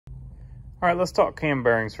All right, let's talk cam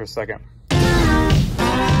bearings for a second.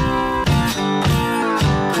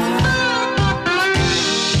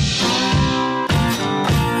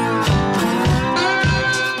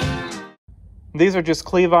 These are just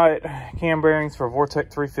Cleveite cam bearings for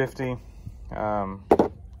Vortec 350.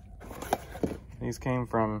 These came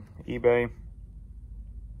from eBay.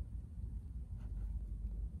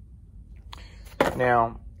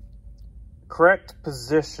 Now, correct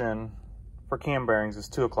position for cam bearings is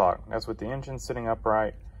 2 o'clock. That's with the engine sitting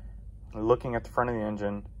upright, looking at the front of the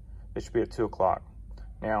engine. It should be at 2 o'clock.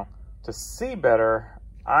 Now, to see better,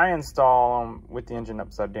 I install them with the engine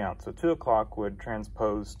upside down. So 2 o'clock would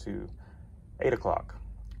transpose to 8 o'clock.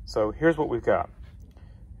 So here's what we've got.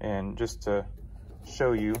 And just to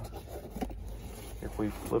show you, if we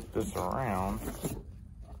flip this around,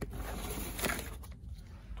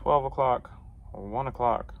 12 o'clock, 1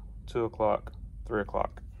 o'clock, 2 o'clock, 3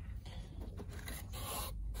 o'clock.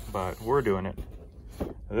 But we're doing it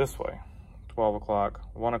this way. 12 o'clock,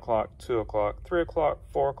 1 o'clock, 2 o'clock, 3 o'clock,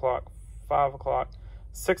 4 o'clock, 5 o'clock,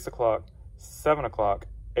 6 o'clock, 7 o'clock,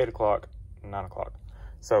 8 o'clock, 9 o'clock.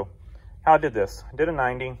 So how I did this, I did a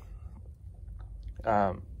 90.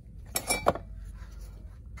 And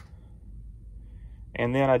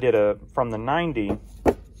then I did from the 90,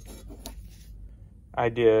 I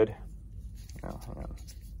did,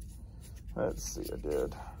 let's see,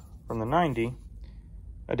 from the 90,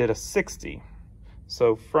 I did a 60.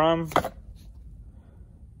 So from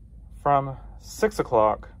 6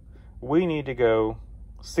 o'clock, we need to go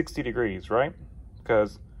 60 degrees, right?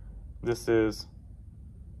 Because this is,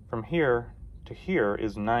 from here to here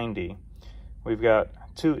is 90. We've got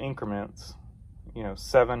 2 increments,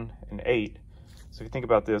 7 and 8. So if you think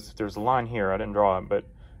about this, if there's a line here, I didn't draw it, but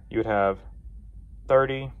you would have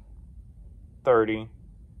 30, 30,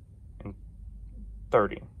 and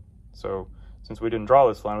 30. So since we didn't draw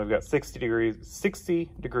this line, we've got 60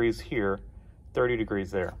 degrees here, 30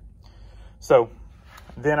 degrees there. So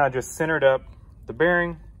then I just centered up the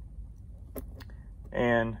bearing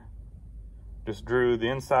and just drew the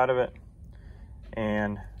inside of it.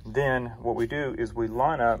 And then what we do is we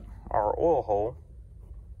line up our oil hole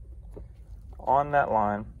on that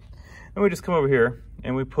line. And we just come over here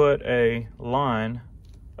and we put a line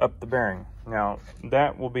up the bearing. Now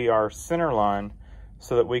that will be our center line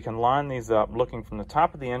so that we can line these up looking from the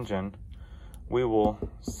top of the engine. We will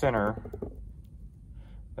center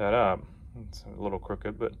that up. It's a little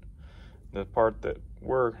crooked, but the part that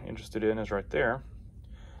we're interested in is right there.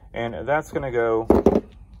 And that's going to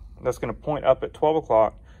point up at 12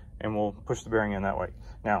 o'clock and we'll push the bearing in that way.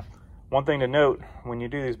 Now, one thing to note when you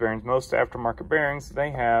do these bearings, most aftermarket bearings, they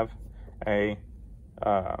have the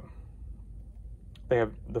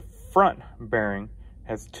front bearing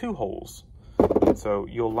has 2 holes. And so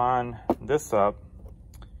you'll line this up,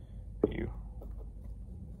 you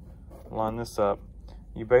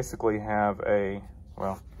basically have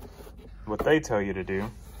what they tell you to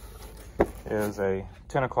do is a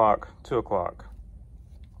 10 o'clock, 2 o'clock,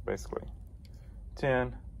 basically.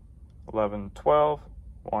 10, 11, 12,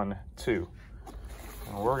 1, 2.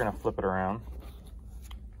 And we're gonna flip it around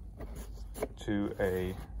to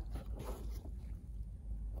a,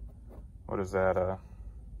 what is that,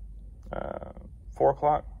 4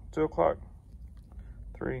 o'clock, 2 o'clock,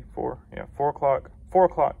 3, 4, yeah, 4 o'clock, 4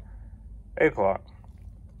 o'clock, 8 o'clock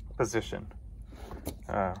position.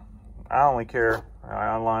 I only care,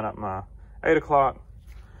 I line up my 8 o'clock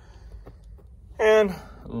and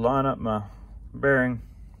line up my bearing,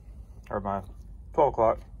 or my 12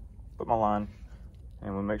 o'clock, put my line,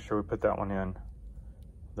 and we'll make sure we put that one in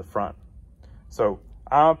the front. So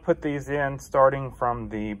I'll put these in starting from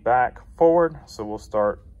the back forward. So we'll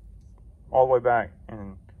start all the way back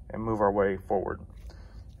and move our way forward.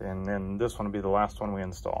 And then this one will be the last one we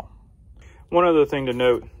install. One other thing to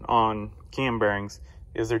note on cam bearings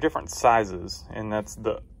is they're different sizes, and that's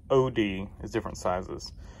the OD is different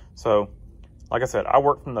sizes. So like I said, I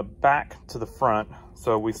work from the back to the front.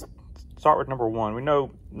 So we start with number 1. We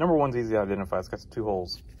know number 1's easy to identify. It's got 2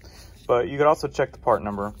 holes. But you could also check the part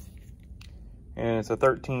number. And it's a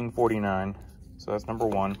 1349. So that's number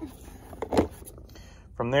 1.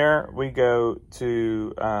 From there, we go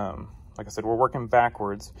to, like I said, we're working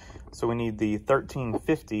backwards. So we need the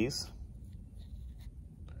 1350s.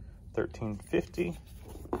 1350.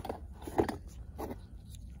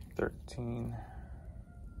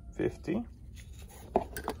 1350.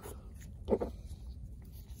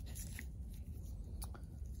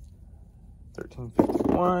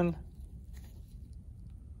 1351.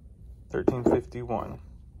 1351.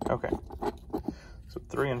 Okay. So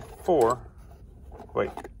 3 and 4.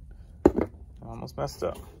 Wait. I almost messed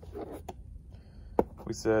up.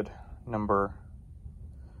 We said number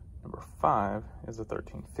 5 is a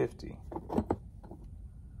 1350.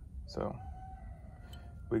 So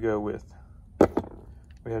we go with,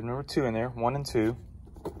 we have number 2 in there, 1 and 2,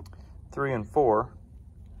 3 and 4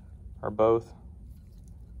 are both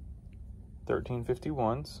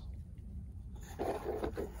 1351s,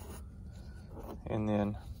 and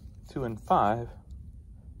then 2 and 5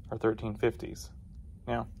 are 1350s.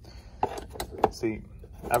 Now, see,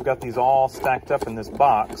 I've got these all stacked up in this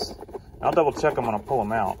box. I'll double check them when I pull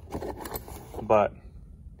them out, but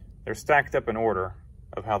they're stacked up in order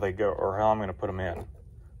of how they go, or how I'm going to put them in.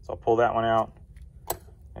 So I'll pull that one out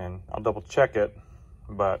and I'll double check it,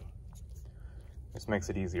 but this makes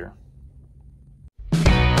it easier.